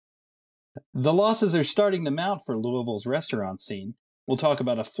The losses are starting to mount for Louisville's restaurant scene. We'll talk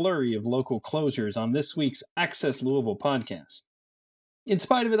about a flurry of local closures on this week's Access Louisville podcast. In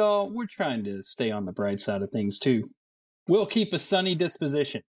spite of it all, we're trying to stay on the bright side of things too. We'll keep a sunny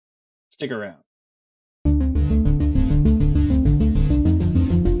disposition. Stick around.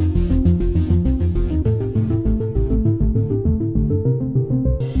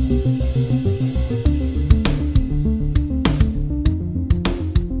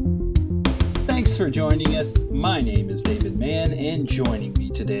 Thanks for joining us. My name is David Mann, and joining me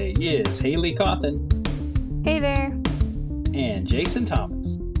today is Haley Cawthon. Hey there. And Jason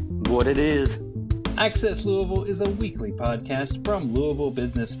Thomas. What it is. Access Louisville is a weekly podcast from Louisville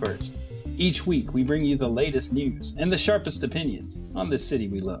Business First. Each week, we bring you the latest news and the sharpest opinions on this city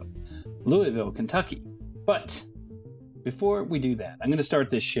we love, Louisville, Kentucky. But before we do that, I'm going to start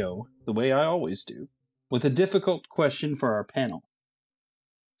this show, the way I always do, with a difficult question for our panel.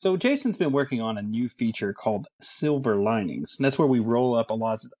 So Jason's been working on a new feature called Silver Linings, and that's where we roll up a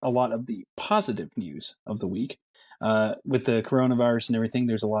lot of the positive news of the week. With the coronavirus and everything,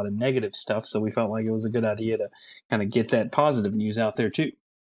 there's a lot of negative stuff, so we felt like it was a good idea to kind of get that positive news out there too.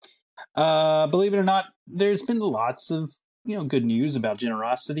 Believe it or not, there's been lots of good news about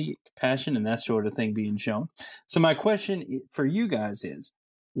generosity, compassion, and that sort of thing being shown. So my question for you guys is,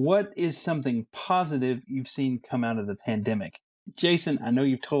 what is something positive you've seen come out of the pandemic? Jason, I know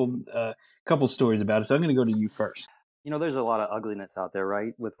you've told a couple stories about it, so I'm going to go to you first. There's a lot of ugliness out there,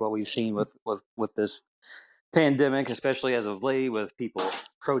 right? With what we've seen with this pandemic, especially as of late, with people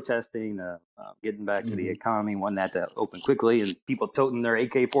protesting, getting back to the economy, wanting that to open quickly, and people toting their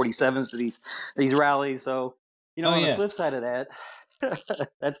AK-47s to these rallies. So, on the flip side of that,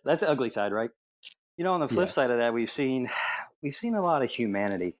 that's the ugly side, right? On the flip side of that, we've seen a lot of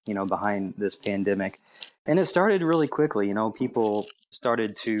humanity, behind this pandemic, and it started really quickly. People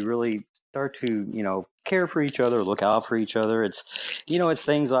started to really care for each other, look out for each other. It's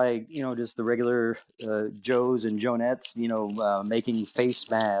things like just the regular Joes and Jonettes, making face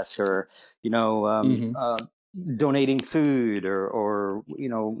masks, or donating food, or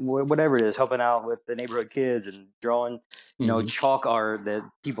whatever it is, helping out with the neighborhood kids and drawing chalk art that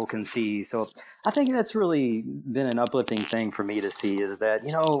people can see. So I think that's really been an uplifting thing for me to see, is that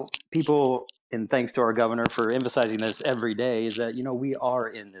people, and thanks to our governor for emphasizing this every day, is that we are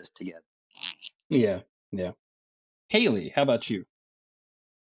in this together. Yeah. Haley, how about you?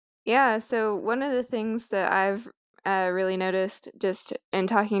 Yeah, so one of the things that I've really noticed just in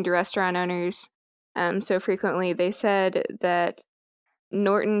talking to restaurant owners so frequently, they said that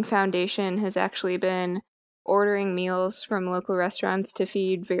Norton Foundation has actually been ordering meals from local restaurants to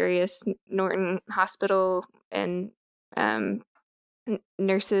feed various Norton hospital and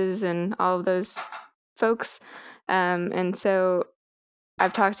nurses and all of those folks. And so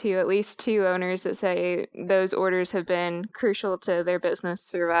I've talked to at least 2 owners that say those orders have been crucial to their business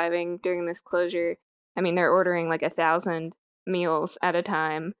surviving during this closure. I mean, they're ordering like 1,000 meals at a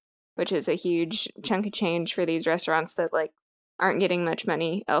time, which is a huge chunk of change for these restaurants that aren't getting much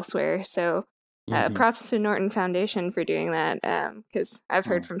money elsewhere. So props to Norton Foundation for doing that, because I've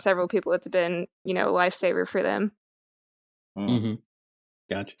heard from several people it's been, a lifesaver for them.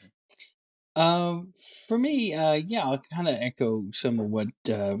 Gotcha. For me, I'll kind of echo some of what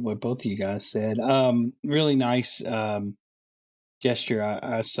both of you guys said. Really nice gesture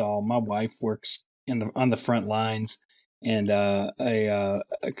I saw. My wife works on the front lines, and a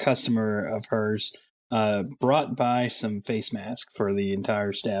customer of hers brought by some face masks for the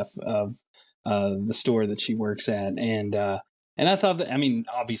entire staff of the store that she works at, and I thought that,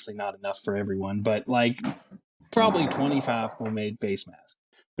 obviously not enough for everyone, but probably 25 homemade face masks,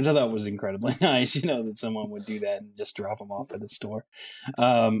 which I thought was incredibly nice, that someone would do that and just drop them off at the store.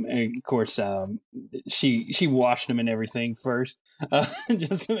 And of course, she washed them and everything first,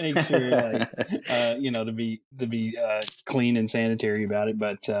 just to make sure, to be clean and sanitary about it.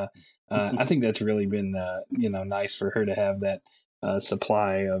 But I think that's really been, nice for her to have that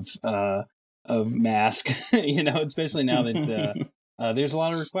supply of masks, especially now that there's a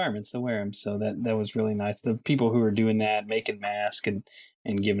lot of requirements to wear them. So that was really nice. The people who are doing that, making masks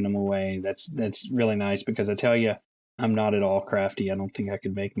and giving them away, that's really nice, because I tell you, I'm not at all crafty. I don't think I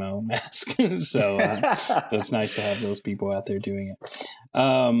could make my own mask. So it's nice to have those people out there doing it.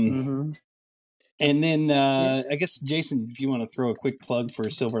 And then I guess, Jason, if you want to throw a quick plug for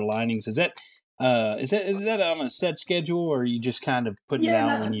Silver Linings, is that on a set schedule, or are you just kind of putting it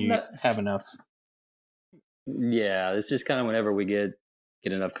out when you have enough? Yeah, it's just kind of whenever we get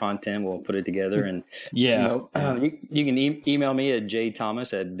get enough content, we'll put it together. And Yeah. you can email me at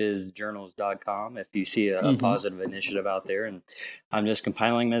jthomas@bizjournals.com if you see a positive initiative out there. And I'm just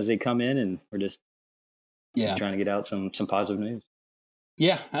compiling them as they come in, and we're just trying to get out some positive news.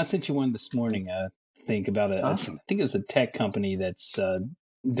 Yeah, I sent you one this morning. Think about it. Awesome. I think it was a tech company that's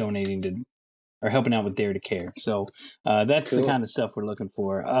donating to or helping out with Dare to Care. So that's the kind of stuff we're looking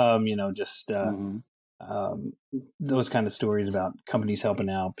for. Those kind of stories about companies helping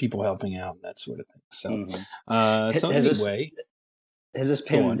out, people helping out, and that sort of thing. So, has this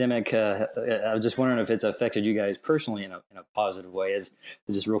pandemic? I was just wondering if it's affected you guys personally in a positive way. As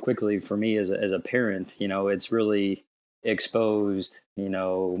just real quickly for me as a parent, it's really exposed,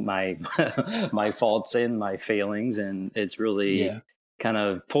 my my faults and my failings, and it's really kind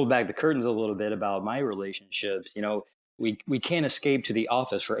of pulled back the curtains a little bit about my relationships. We can't escape to the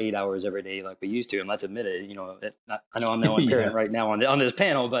office for 8 hours every day like we used to, and let's admit it. I know I'm the only parent right now on this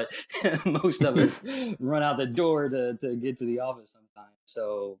panel, but most of us run out the door to get to the office sometimes.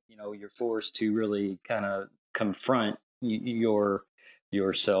 So you're forced to really kind of confront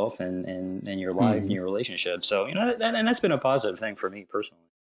yourself and your life and your relationship. So and that's been a positive thing for me personally.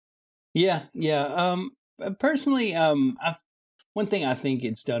 Yeah. Personally, one thing I think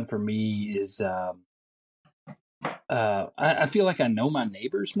it's done for me is I feel like I know my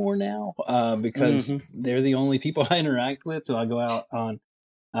neighbors more now because they're the only people I interact with. So I go out on,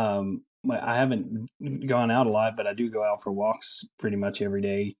 I haven't gone out a lot, but I do go out for walks pretty much every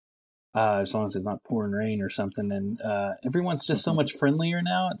day, as long as it's not pouring rain or something. And everyone's just so much friendlier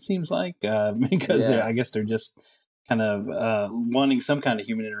now, it seems like, because I guess they're just kind of wanting some kind of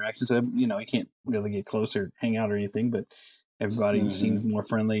human interaction. So, you can't really get close or hang out or anything, but everybody seems more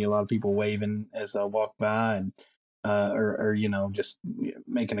friendly. A lot of people waving as I walk by and or just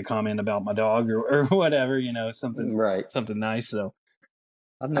making a comment about my dog or whatever, something nice. So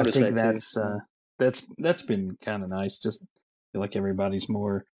I've noticed I think that's been kind of nice. Just feel like everybody's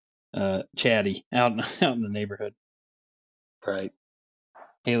more chatty out in the neighborhood. Right.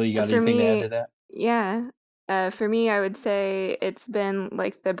 Haley, you got anything to add to that? Yeah. For me, I would say it's been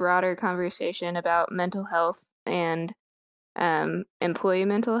like the broader conversation about mental health and employee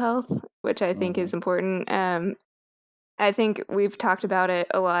mental health, which I think is important. I think we've talked about it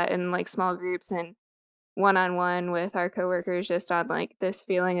a lot in like small groups and one-on-one with our coworkers, just on like this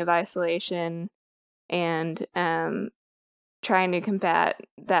feeling of isolation and trying to combat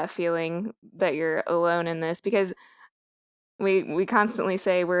that feeling that you're alone in this, because we constantly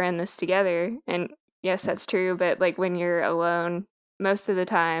say we're in this together, and yes, that's true, but like when you're alone most of the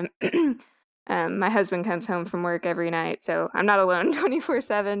time, my husband comes home from work every night, so I'm not alone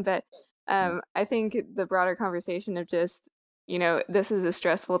 24/7, but I think the broader conversation of just, this is a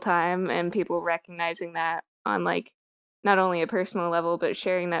stressful time, and people recognizing that on like not only a personal level, but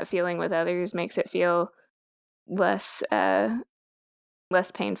sharing that feeling with others makes it feel less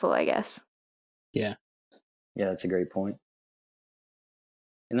painful, I guess. Yeah, that's a great point.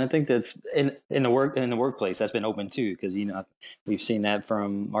 And I think that's in the workplace that's been open too, because we've seen that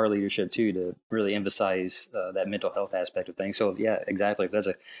from our leadership too, to really emphasize that mental health aspect of things. So yeah, exactly. If that's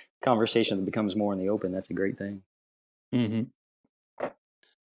a conversation that becomes more in the open, that's a great thing.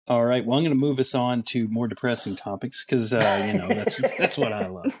 All right. Well, I'm going to move us on to more depressing topics because that's what I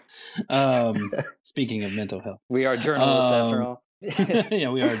love. Speaking of mental health, we are journalists after all. Yeah,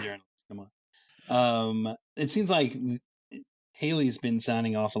 we are journalists. Come on. It seems like Haley's been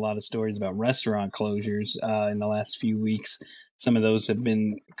signing off a lot of stories about restaurant closures in the last few weeks. Some of those have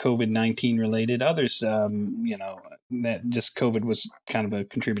been COVID-19 related. Others, that just COVID was kind of a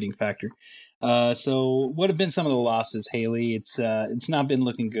contributing factor. So what have been some of the losses, Haley? It's not been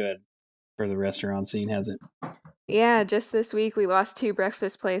looking good for the restaurant scene, has it? Yeah, just this week we lost 2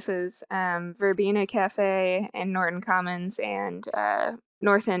 breakfast places, Verbena Cafe in Norton Commons and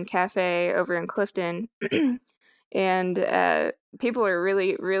North End Cafe over in Clifton. And people are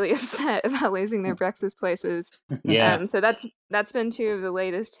really, really upset about losing their breakfast places. Yeah. So that's been 2 of the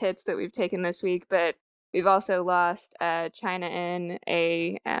latest hits that we've taken this week. But we've also lost China Inn,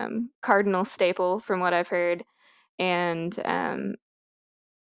 a Cardinal staple, from what I've heard, and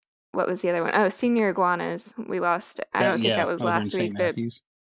what was the other one? Oh, Senior Iguanas. We lost. I don't think that was last week, but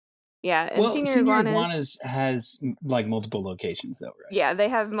yeah. And well, Senior Iguanas has like multiple locations, though, right? Yeah, they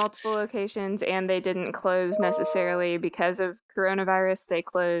have multiple locations, and they didn't close necessarily because of coronavirus. They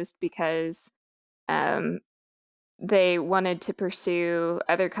closed because they wanted to pursue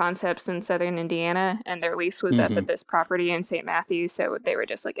other concepts in Southern Indiana, and their lease was up at this property in St. Matthews, so they were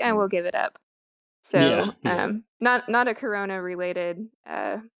just like, we'll give it up. So, not a corona related.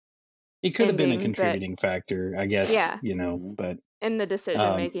 It could have been a contributing factor, I guess. Yeah. But in the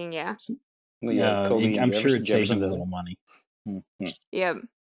decision making. Yeah. Well, yeah, Kobe and I'm sure it's saving a Jeffersonville. little money. Mm-hmm. Yep.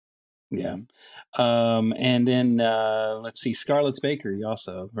 Yeah. And then let's see, Scarlett's Bakery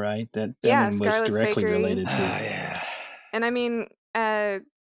also, right? That one was Scarlett's directly Bakery. related to. Yeah. And I mean,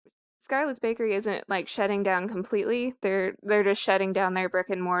 Scarlett's Bakery isn't like shutting down completely. They're just shutting down their brick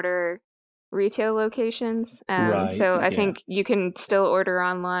and mortar retail locations. Right. So I yeah. think you can still order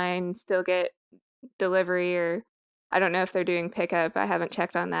online, still get delivery, or I don't know if they're doing pickup. I haven't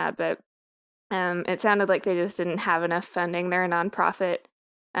checked on that, but it sounded like they just didn't have enough funding. They're a nonprofit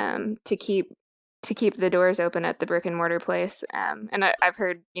to keep the doors open at the brick and mortar place. And I've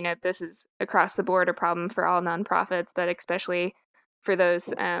heard, this is across the board a problem for all nonprofits, but especially for those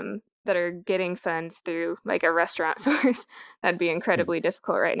that are getting funds through like a restaurant source. That'd be incredibly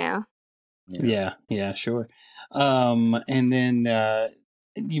difficult right now. Yeah, sure. And then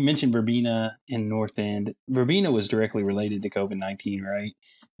you mentioned Verbena and North End. Verbena was directly related to COVID-19, right?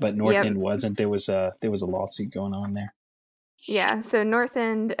 But North End wasn't. There was a lawsuit going on there. Yeah, so North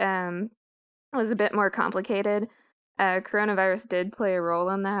End was a bit more complicated. Coronavirus did play a role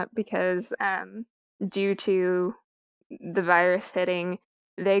in that because due to the virus hitting,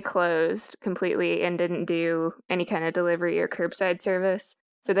 they closed completely and didn't do any kind of delivery or curbside service.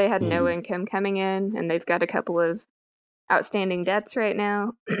 So they had no income coming in, and they've got a couple of outstanding debts right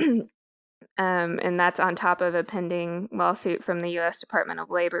now. And that's on top of a pending lawsuit from the U.S. Department of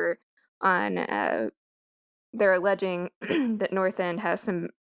Labor on they're alleging that North End has some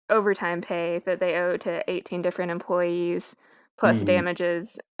overtime pay that they owe to 18 different employees, plus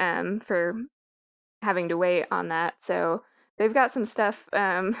damages for having to wait on that. So they've got some stuff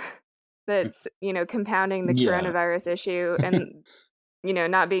that's, compounding the coronavirus issue, and,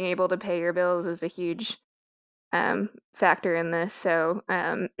 not being able to pay your bills is a huge factor in this. So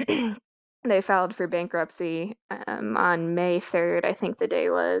they filed for bankruptcy on May 3rd, I think the day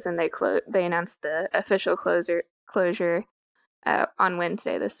was, and they announced the official closure on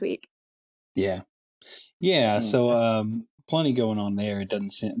Wednesday this week. Yeah. So plenty going on there. It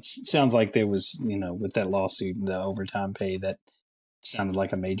sounds like there was, with that lawsuit and the overtime pay, that sounded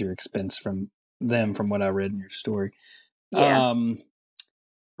like a major expense from them, from what I read in your story. Yeah.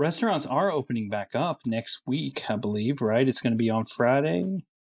 Restaurants are opening back up next week, I believe, right? It's going to be on Friday.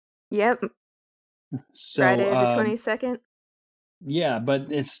 Yep. So, Friday the 22nd. Yeah, but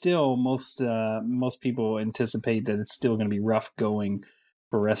it's still most people anticipate that it's still going to be rough going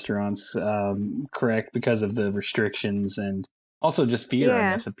for restaurants, correct, because of the restrictions and also just fear,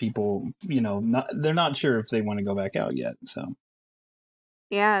 I guess, of people. They're not sure if they want to go back out yet. So.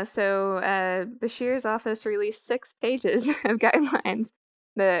 Yeah. So Bashir's office released 6 pages of guidelines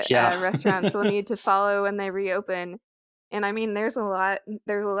that restaurants will need to follow when they reopen. And I mean, there's a lot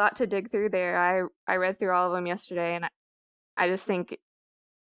to dig through there. I read through all of them yesterday, and I just think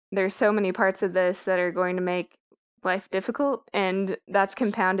there's so many parts of this that are going to make life difficult, and that's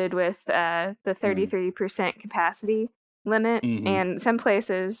compounded with the 33% capacity limit, and some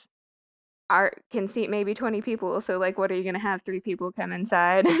places can seat maybe 20 people. So, like, what are you going to have 3 people come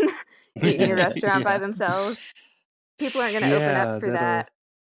inside and eat in your restaurant by themselves? People aren't going to open up for that.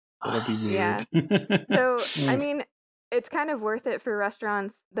 That'll be weird. So, I mean, it's kind of worth it for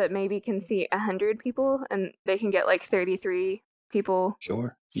restaurants that maybe can seat 100 people, and they can get like 33 people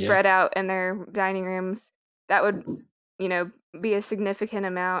spread out in their dining rooms. That would, be a significant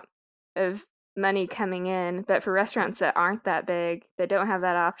amount of money coming in. But for restaurants that aren't that big, that don't have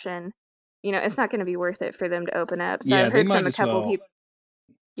that option, it's not going to be worth it for them to open up. So I've heard from a couple people.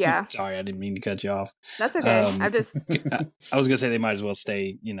 Yeah. Sorry, I didn't mean to cut you off. That's okay. I was gonna say they might as well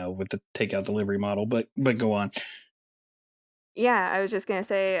stay, with the takeout delivery model, but go on. Yeah, I was just gonna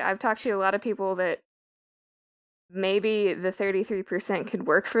say I've talked to a lot of people that maybe the 33% could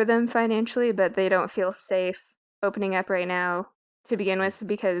work for them financially, but they don't feel safe opening up right now to begin with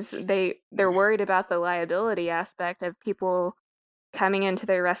because they're worried about the liability aspect of people coming into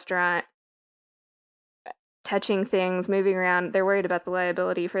their restaurant, touching things, moving around. They're worried about the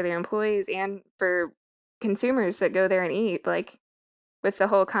liability for their employees and for consumers that go there and eat. Like, with the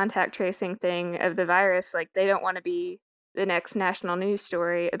whole contact tracing thing of the virus, like, they don't want to be the next national news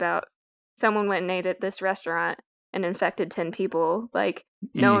story about someone went and ate at this restaurant and infected 10 people. Like,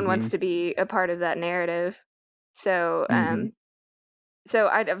 no one wants to be a part of that narrative. So, so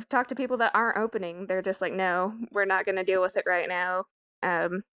I've talked to people that aren't opening. They're just like, no, we're not going to deal with it right now.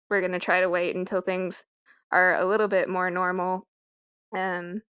 We're going to try to wait until things are a little bit more normal.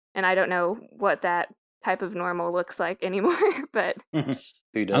 And I don't know what that type of normal looks like anymore, but I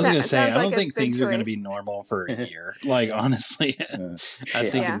was going to say, I don't think things are going to be normal for a year. Like, honestly, I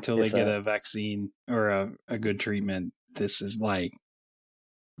think until they get a vaccine or a good treatment, this is like.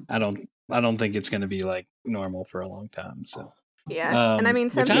 I don't think it's going to be like normal for a long time. So Yeah, and I mean,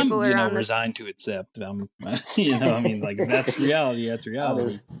 some which I'm people are on resigned to accept. I mean, like if that's reality, that's I'll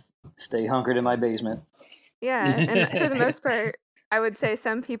reality. just stay hunkered in my basement. Yeah, and for the most part, I would say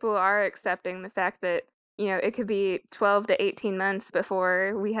some people are accepting the fact that, it could be 12 to 18 months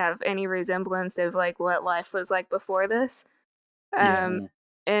before we have any resemblance of like what life was like before this. Yeah.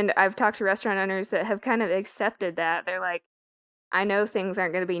 And I've talked to restaurant owners that have kind of accepted that. They're like, I know things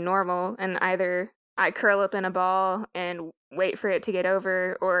aren't going to be normal, and either I curl up in a ball and wait for it to get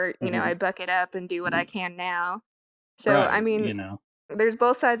over, or, I buck it up and do what I can now. So, I Right. mean, there's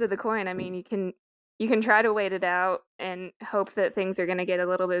both sides of the coin. I mean, you can try to wait it out and hope that things are going to get a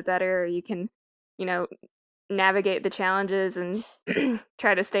little bit better, or you can, you know, navigate the challenges and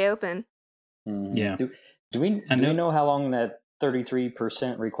try to stay open. Yeah. Do we know how long that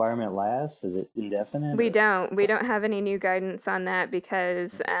 33% requirement lasts? Is it indefinite? We don't have any new guidance on that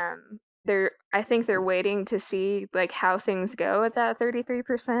because I think they're waiting to see like how things go at that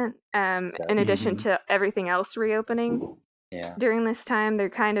 33%. In addition to everything else reopening. Yeah. During this time, they're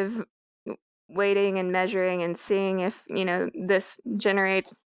kind of waiting and measuring and seeing if, this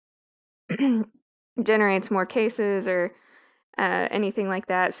generates more cases or anything like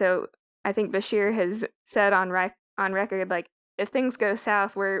that. So I think Bashir has said on record, like, if things go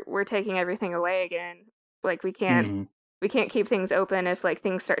south, we're taking everything away again. Like we can't keep things open if like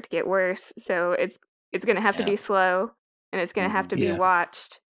things start to get worse. So it's going to have to be slow, and it's going to have to be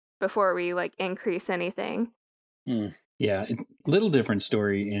watched before we like increase anything. Yeah, little different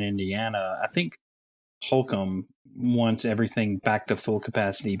story in Indiana. I think Holcomb wants everything back to full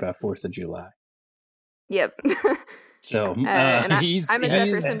capacity by 4th of July. Yep. So I'm a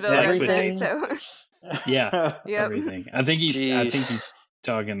Jeffersonville resident, so yeah, yep. Everything. I think he's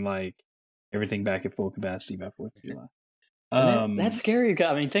talking like everything back at full capacity by 4th of July. That's scary.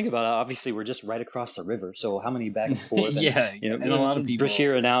 I mean, think about it. Obviously, we're just right across the river. So how many back and forth? And, and a lot of people.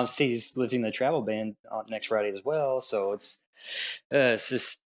 Bashir announced he's lifting the travel ban on next Friday as well. So it's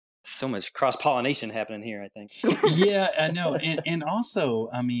just so much cross-pollination happening here, I think. Yeah, I know. And also,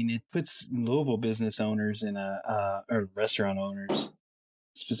 I mean, it puts Louisville business owners or restaurant owners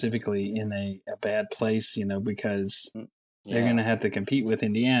specifically in a bad place, because they're going to have to compete with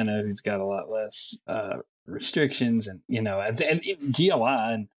Indiana, who's got a lot less restrictions, and GLI,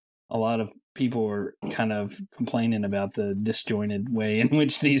 and a lot of people are kind of complaining about the disjointed way in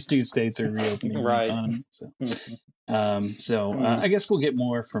which these two states are reopening the economy. So, I guess we'll get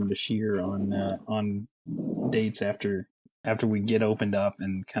more from Bashir on dates after we get opened up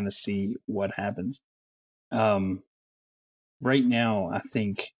and kind of see what happens. Right now, I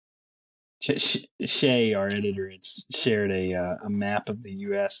think Shay, our editor, had shared a map of the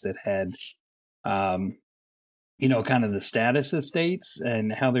U.S. that had, kind of the status of states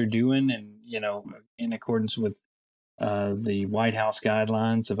and how they're doing, and in accordance with the White House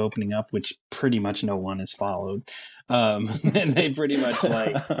guidelines of opening up, which pretty much no one has followed. And they pretty much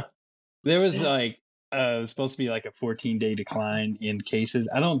there was supposed to be like a 14-day decline in cases.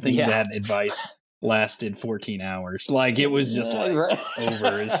 I don't think that advice lasted 14 hours. Like it was just over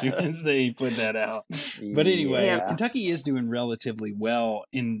as soon as they put that out. But anyway, Kentucky is doing relatively well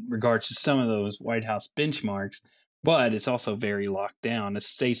in regards to some of those White House benchmarks, but it's also very locked down. The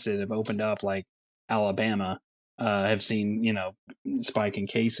states that have opened up, like Alabama, have seen, spike in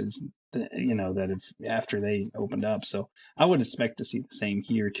cases, that have after they opened up. So I would expect to see the same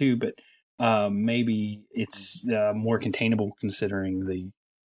here too, but maybe it's more containable considering the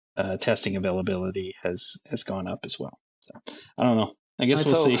testing availability has gone up as well. So I don't know. I guess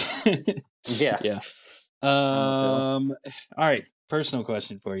we'll see. Yeah. All right. Personal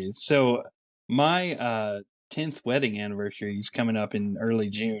question for you. So my 10th wedding anniversary is coming up in early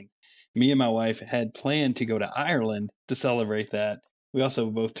June. Me and my wife had planned to go to Ireland to celebrate that. We also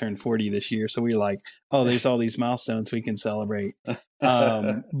both turned 40 this year, so we were like, oh, there's all these milestones we can celebrate.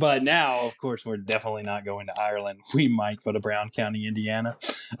 But now, of course, we're definitely not going to Ireland. We might go to Brown County, Indiana.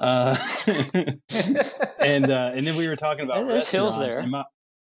 And then we were talking about restaurants. Hills there.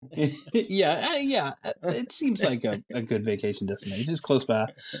 Yeah. It seems like a good vacation destination. It's close by.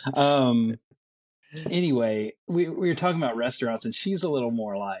 Anyway, we were talking about restaurants, and she's a little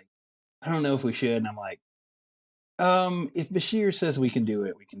more like, I don't know if we should. And I'm like, if Bashir says we can do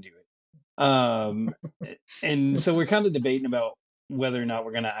it, we can do it. And so we're kind of debating about whether or not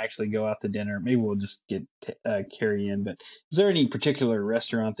we're going to actually go out to dinner. Maybe we'll just get Carrie in. But is there any particular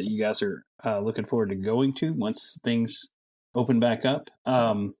restaurant that you guys are looking forward to going to once things open back up?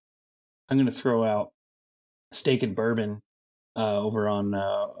 I'm going to throw out Steak and Bourbon over on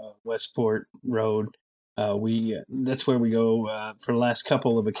Westport Road. we that's where we go for the last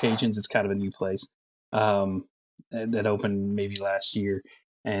couple of occasions. It's kind of a new place that opened maybe last year,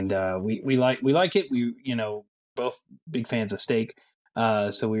 and we like it. We both big fans of steak.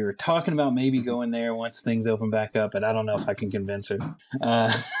 So we were talking about maybe going there once things open back up, but I don't know if I can convince her.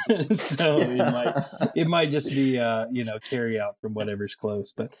 So it might just be carry out from whatever's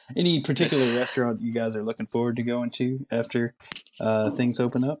close. But any particular restaurant you guys are looking forward to going to after things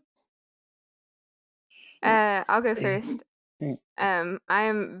open up? I'll go first. I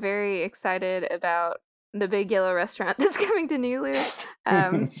am very excited about the Big Yellow restaurant that's coming to Nulu.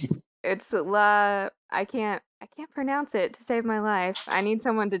 It's I can't pronounce it to save my life. I need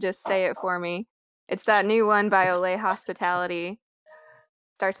someone to just say it for me. It's that new one by Olay Hospitality.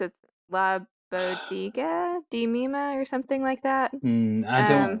 Starts with La Bodega di Mima or something like that. I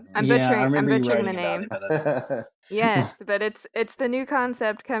don't. I'm butchering the name. Yes, but it's the new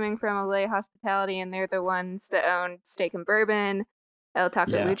concept coming from Olay Hospitality, and they're the ones that own Steak and Bourbon, El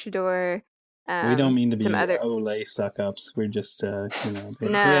Taco Luchador. We don't mean to be Olay suck-ups. We're just, they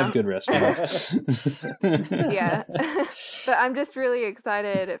have good restaurants. Yeah. But I'm just really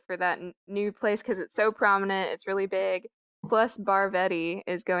excited for that new place because it's so prominent. It's really big. Plus, Barvetti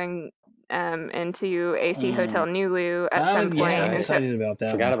is going into AC Hotel Nulu at some point. Yeah, I'm excited about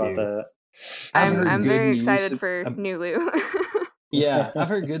that. Forgot about that. I'm very excited for Nulu. Yeah, I've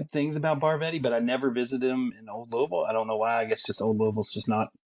heard good things about Barvetti, but I never visited him in Old Louisville. I don't know why. I guess just Old Louisville's just not.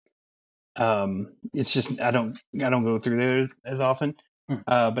 It's just I don't go through there as often.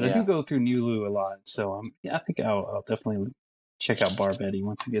 But I do go through Nulu a lot. So I think I'll definitely check out Barvetti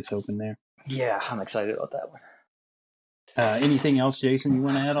once it gets open there. Yeah, I'm excited about that one. Anything else, Jason, you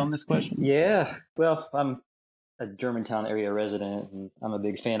want to add on this question? Yeah, well, I'm a Germantown area resident, and I'm a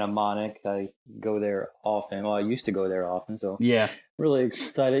big fan of Monic. I go there often. Well, I used to go there often, so yeah, really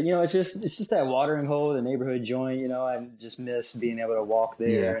excited. It's just that watering hole, the neighborhood joint. I just miss being able to walk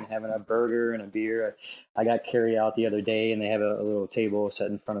there and having a burger and a beer. I got carry out the other day, and they have a little table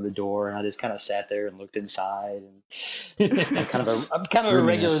set in front of the door, and I just kind of sat there and looked inside. And I'm kind of a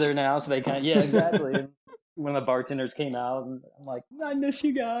regular there now, so they exactly. And one of the bartenders came out, and I'm like, I miss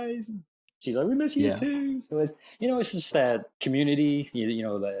you guys. She's like, we miss you too. So it's just that community,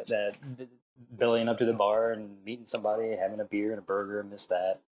 that bellying up to the bar and meeting somebody, having a beer and a burger. I miss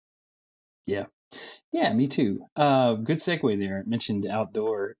that. Yeah. Yeah, me too. Good segue there. I mentioned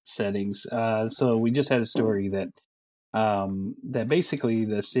outdoor settings. So we just had a story that basically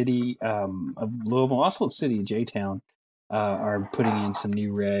the city of Louisville, also the city of J-Town, are putting in some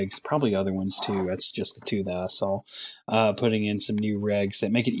new regs, probably other ones too. That's just the two that I saw. Putting in some new regs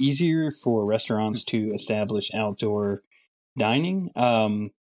that make it easier for restaurants to establish outdoor dining.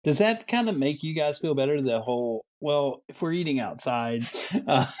 Does that kind of make you guys feel better? The whole, well, if we're eating outside thing,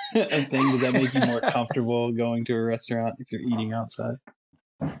 does that make you more comfortable going to a restaurant if you're eating outside?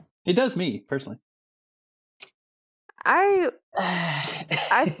 It does me personally. I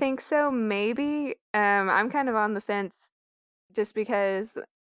think so, maybe. I'm kind of on the fence just because,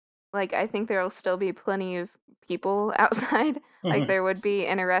 I think there'll still be plenty of people outside, like there would be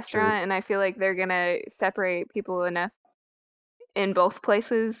in a restaurant, and I feel like they're gonna separate people enough in both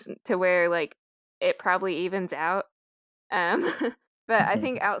places to where, it probably evens out. But I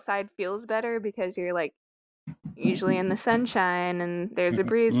think outside feels better because you're, usually in the sunshine, and there's a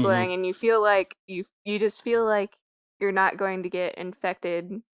breeze blowing, and you feel like you just feel like you're not going to get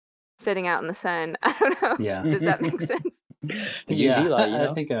infected sitting out in the sun. I don't know. Yeah. Does that make sense?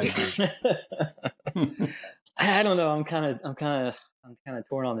 I think I agree. I don't know. I'm kind of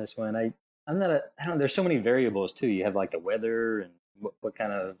torn on this one. I don't. There's so many variables too. You have the weather and what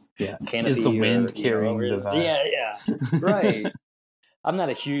kind of canopy is the wind carrying the vibe? Yeah, right. I'm not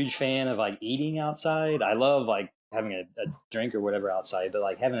a huge fan of eating outside. I love having a drink or whatever outside, but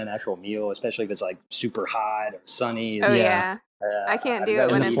having an actual meal, especially if it's super hot or sunny. Oh yeah. I can't do it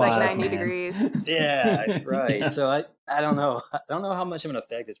when it's 90 degrees. Yeah, right. So I don't know. I don't know how much of an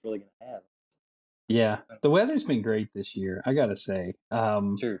effect it's really going to have. Yeah, the weather's been great this year, I gotta say.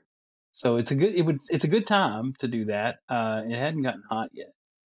 Sure. So it's a good time to do that. It hadn't gotten hot yet.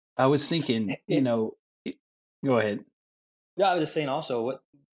 I was thinking, go ahead. Yeah, I was just saying also,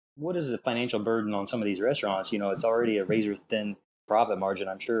 what is the financial burden on some of these restaurants? It's already a razor thin profit margin,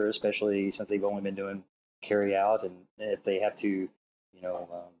 I'm sure, especially since they've only been doing carry out, and if they have to,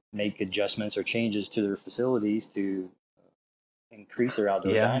 make adjustments or changes to their facilities to increase their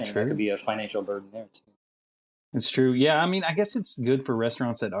outdoor dining, that could be a financial burden there too. It's true. Yeah, I mean, I guess it's good for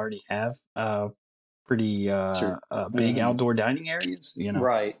restaurants that already have pretty big outdoor dining areas.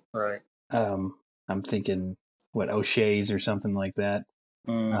 Right. I'm thinking O'Shea's or something like that.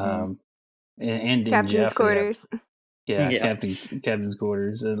 and in Captain's Jeff, they have quarters. Yeah. captain's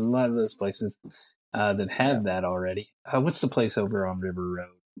quarters, and a lot of those places that have that already. What's the place over on River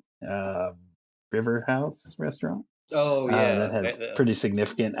Road? River House Restaurant. Oh That yeah. has pretty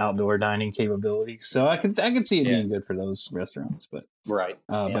significant outdoor dining capabilities. So I could see it being good for those restaurants. But Right.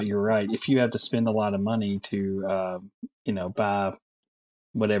 but you're right. If you have to spend a lot of money to buy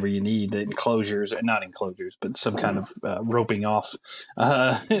whatever you need, enclosures, or not enclosures, but some kind of roping off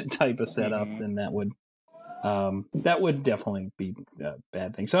type of setup, then that would definitely be a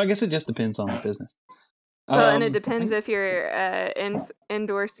bad thing. So I guess it just depends on the business. Well, and it depends if your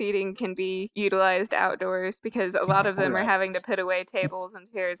indoor seating can be utilized outdoors, because a lot of them are having to put away tables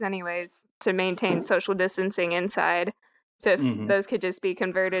and chairs anyways to maintain social distancing inside. So if those could just be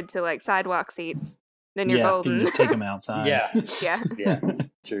converted to like sidewalk seats, then you're golden. You can just take them outside. Yeah.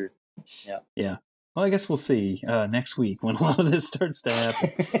 True. Yeah. Well, I guess we'll see next week when a lot of this starts to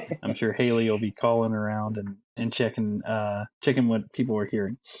happen. I'm sure Haley will be calling around and checking what people are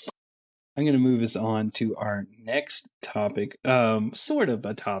hearing. I'm going to move us on to our next topic. Sort of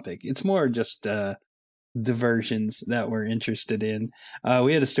a topic. It's more just diversions that we're interested in.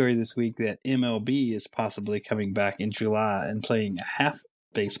 We had a story this week that MLB is possibly coming back in July and playing a half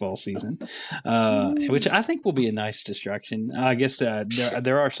baseball season, which I think will be a nice distraction. I guess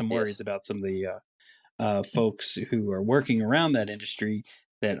there are some worries about some of the folks who are working around that industry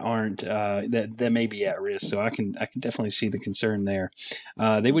that aren't that may be at risk. So I can definitely see the concern there.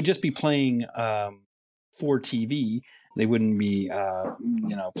 They would just be playing for TV. They wouldn't be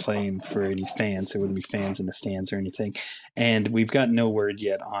playing for any fans. There wouldn't be fans in the stands or anything. And we've got no word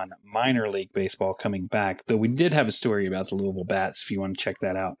yet on minor league baseball coming back. Though we did have a story about the Louisville Bats. If you want to check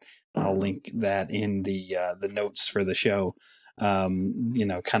that out, I'll link that in the notes for the show.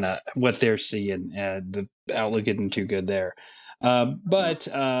 Kind of what they're seeing. The outlook isn't too good there. But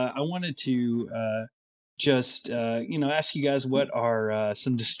I wanted to just ask you guys what are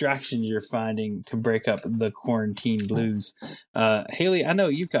some distractions you're finding to break up the quarantine blues. Haley, I know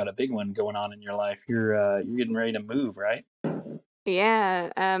you've got a big one going on in your life. You're getting ready to move, right?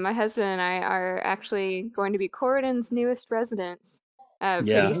 Yeah, my husband and I are actually going to be Corydon's newest residents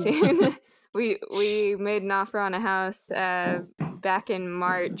pretty soon. We made an offer on a house back in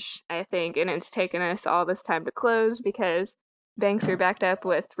March, I think, and it's taken us all this time to close because banks are backed up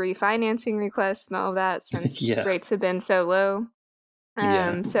with refinancing requests and all of that since rates have been so low.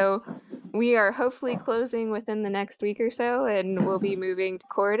 So we are hopefully closing within the next week or so, and we'll be moving to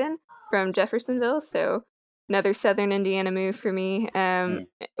Corydon from Jeffersonville. So another Southern Indiana move for me,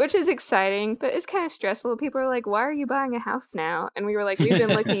 which is exciting, but it's kind of stressful. People are like, why are you buying a house now? And we were like, we've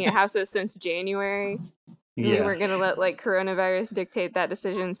been looking at houses since January. And we weren't going to let like coronavirus dictate that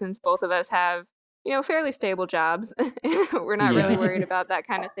decision since both of us have, fairly stable jobs. We're not really worried about that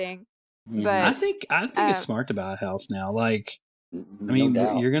kind of thing. But I think it's smart to buy a house now. Like, I mean,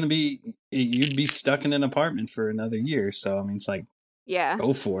 you'd be stuck in an apartment for another year. So, I mean, it's like,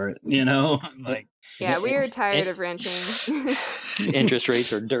 go for it, like. Yeah, we are tired of renting. Interest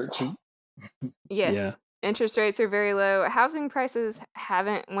rates are dirt cheap. Yes. Yeah. Interest rates are very low. Housing prices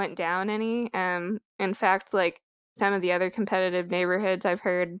haven't went down any. In fact, like some of the other competitive neighborhoods I've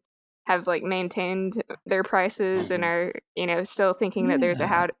heard have like maintained their prices and are, still thinking that there's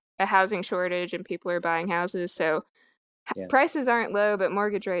a housing shortage and people are buying houses. So prices aren't low, but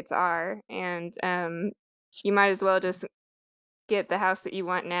mortgage rates are. And you might as well just get the house that you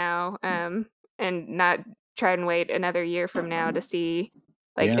want now and not try and wait another year from now to see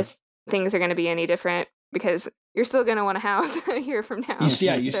if things are going to be any different, because you're still going to want a house a year from now.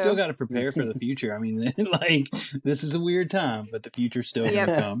 You still got to prepare for the future. I mean, like, this is a weird time, but the future's still going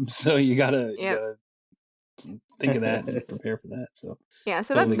to come. So you got to think of that and prepare for that. So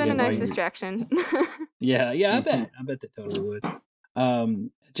so that's been a nice distraction. I bet that totally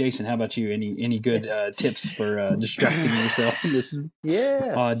would. Jason, how about you? Any good tips for distracting yourself in this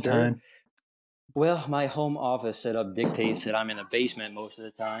odd time? Well, my home office setup dictates that I'm in the basement most of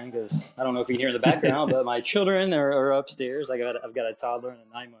the time because I don't know if you can hear in the background, but my children are upstairs. I've got a toddler and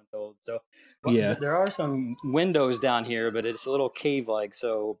a 9-month-old. So there are some windows down here, but it's a little cave-like.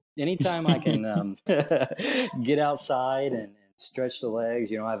 So anytime I can get outside and stretch the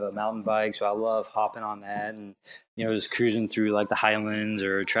legs, I have a mountain bike, so I love hopping on that and, just cruising through like the highlands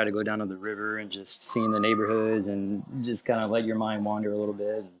or try to go down to the river and just seeing the neighborhoods and just kind of let your mind wander a little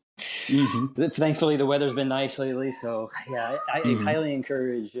bit. Thankfully, the weather's been nice lately, so I highly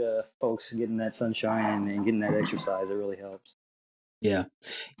encourage folks getting that sunshine and getting that exercise. It really helps. Yeah.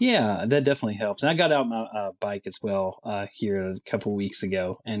 Yeah, that definitely helps. And I got out my bike as well here a couple weeks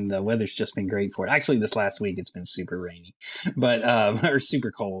ago, and the weather's just been great for it. Actually, this last week it's been super rainy, but or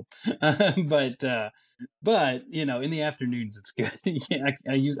super cold. But in the afternoons it's good. Yeah,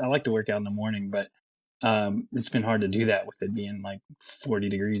 I like to work out in the morning, but it's been hard to do that with it being like 40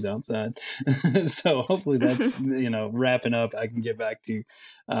 degrees outside. So hopefully that's wrapping up. I can get back to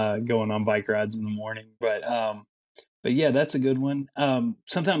going on bike rides in the morning, but yeah, that's a good one.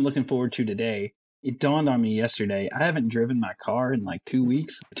 Something I'm looking forward to today. It dawned on me yesterday. I haven't driven my car in like 2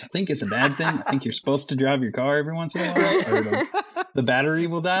 weeks, which I think is a bad thing. I think you're supposed to drive your car every once in a while, or the battery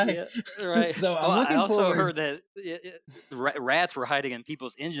will die. Yeah, right. So I looking also forward. heard that rats were hiding in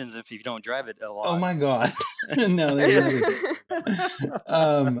people's engines if you don't drive it a lot. Oh my god! No, Yes.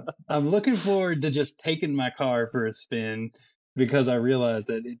 I'm looking forward to just taking my car for a spin because I realized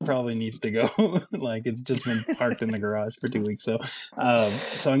that it probably needs to go. Like it's just been parked in the garage for 2 weeks. So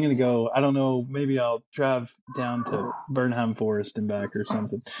I'm gonna go. I don't know. Maybe I'll drive down to Burnham Forest and back or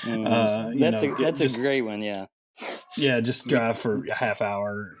something. That's a great one. Yeah. Yeah, just drive for a half hour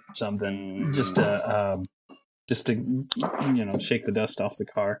or something, just to shake the dust off the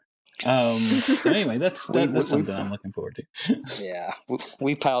car. So anyway, that's something I'm looking forward to. Yeah,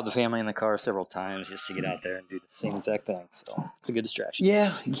 we piled the family in the car several times just to get out there and do the same exact thing. So it's a good distraction.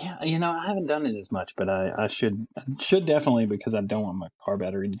 Yeah. I haven't done it as much, but I should definitely, because I don't want my car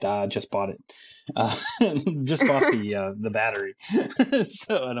battery to die. I just bought it. Just bought the battery,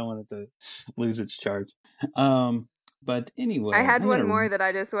 so I don't want it to lose its charge. But anyway, I had one more that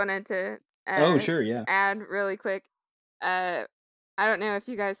I just wanted to sure, yeah. add really quick. I don't know if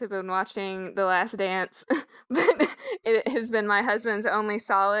you guys have been watching The Last Dance, but it has been my husband's only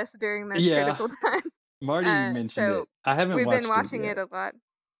solace during this critical time. Marty mentioned it. I haven't we've watched been watching it a lot.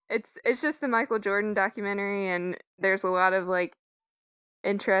 It's just the Michael Jordan documentary, and there's a lot of like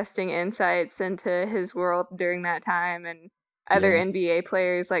interesting insights into his world during that time and other NBA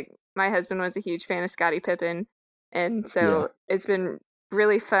players. Like my husband was a huge fan of Scottie Pippen, and so it's been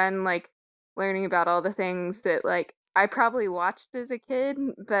really fun like learning about all the things that like I probably watched as a kid,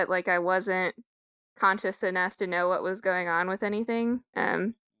 but like I wasn't conscious enough to know what was going on with anything.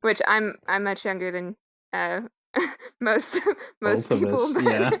 Which I'm much younger than most Both people. Of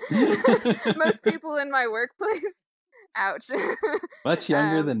us, most people in my workplace. Ouch. Much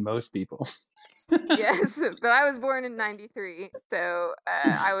younger than most people. Yes, but I was born in '93, so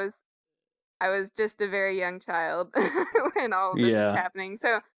I was just a very young child when all of this was happening.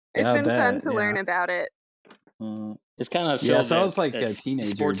 So it's been fun to learn about it. It's kind of so I was like a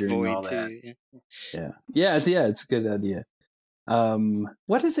teenager during all that. Yeah, it's a good idea.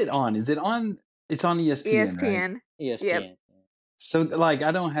 What is it on? Is it on? It's on ESPN. ESPN. Right? ESPN. Yep. So like,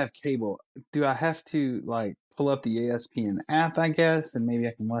 I don't have cable. Do I have to like pull up the ESPN app? I guess, and maybe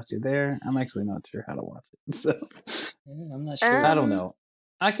I can watch it there. I'm actually not sure how to watch it. So I'm not sure. I don't know.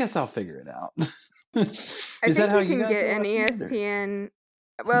 I guess I'll figure it out. I think you can get an ESPN.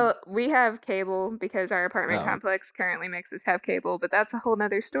 Well, we have cable because our apartment complex currently makes us have cable, but that's a whole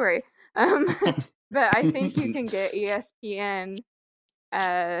nother story. But I think you can get ESPN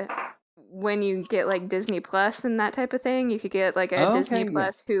when you get like Disney Plus and that type of thing. You could get like a Disney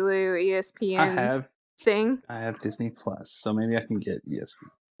Plus, Hulu, ESPN thing. I have Disney Plus, so maybe I can get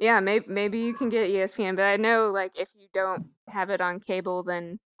ESPN. Yeah, maybe you can get ESPN, but I know like if you don't have it on cable,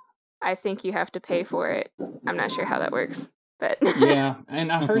 then I think you have to pay for it. I'm not sure how that works. But yeah,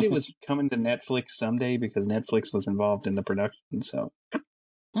 and I heard it was coming to Netflix someday because Netflix was involved in the production. So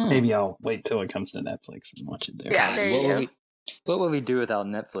maybe I'll wait till it comes to Netflix and watch it there. Yeah, there you go. What will we do without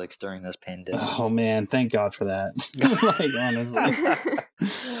Netflix during this pandemic? Oh man, thank God for that. Like honestly,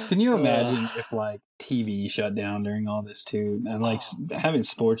 can you imagine if like TV shut down during all this too? And like having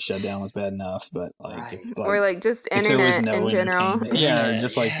sports shut down was bad enough, but like if like, or like just internet in general.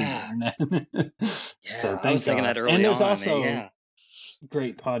 Just like the internet. So thank I was thinking God. that early and there's on, also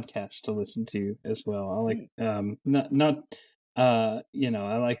great podcasts to listen to as well. I like I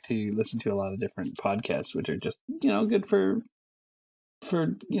like to listen to a lot of different podcasts, which are just good for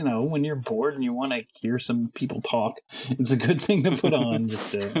when you're bored and you want to hear some people talk. It's a good thing to put on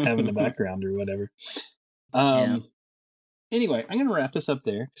just to have in the background or whatever. Anyway, I'm gonna wrap this up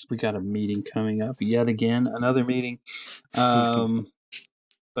there because we got a meeting coming up yet again, another meeting.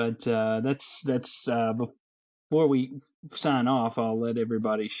 But that's before we sign off, I'll let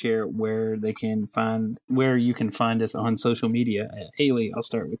everybody share where you can find us on social media. Haley, I'll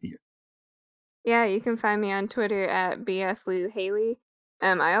start with you. Yeah, you can find me on Twitter at BFLouHaley.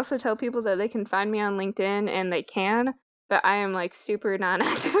 I also tell people that they can find me on LinkedIn, and they can, but I am like super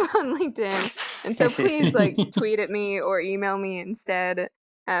non-active on LinkedIn. And so please like tweet at me or email me instead.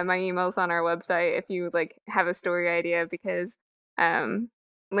 My email's on our website if you like have a story idea, because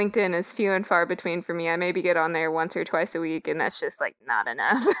LinkedIn is few and far between for me. I maybe get on there once or twice a week, and that's just like not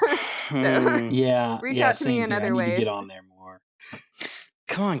enough. So reach out to me in other ways. I need to get on there more.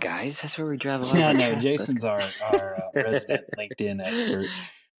 Come on, guys. That's where we drive a lot. Yeah, no, Jason's our resident LinkedIn expert.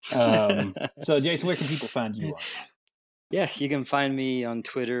 So, Jason, where can people find you on? Yeah, you can find me on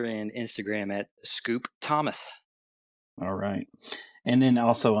Twitter and Instagram at Scoop Thomas. All right. And then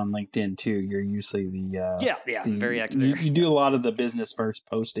also on LinkedIn, too. You're usually I'm very active there. You do a lot of the business first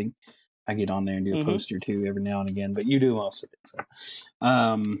posting. I get on there and do a post or two every now and again, but you do most of it. So.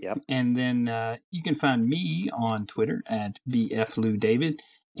 And then you can find me on Twitter at BFLouDavid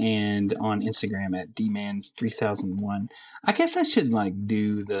and on Instagram at DMan3001. I guess I should like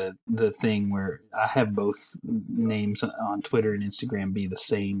do the thing where I have both names on Twitter and Instagram be the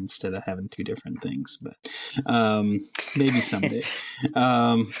same instead of having two different things, but maybe someday.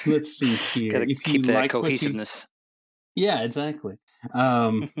 Let's see here. Gotta keep that cohesiveness. Yeah, exactly.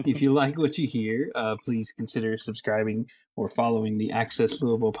 If you like what you hear, please consider subscribing or following the Access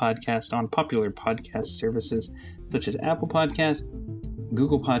Louisville podcast on popular podcast services such as Apple Podcasts,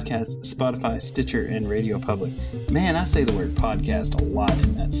 Google Podcasts, Spotify, Stitcher, and Radio Public. Man, I say the word podcast a lot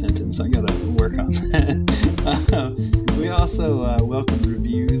in that sentence. I gotta work on that. We also welcome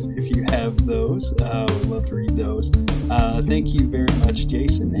reviews if you have those. We'd love to read those. Thank you very much,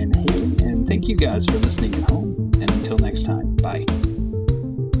 Jason and Haley, and thank you guys for listening at home. And until next time, bye.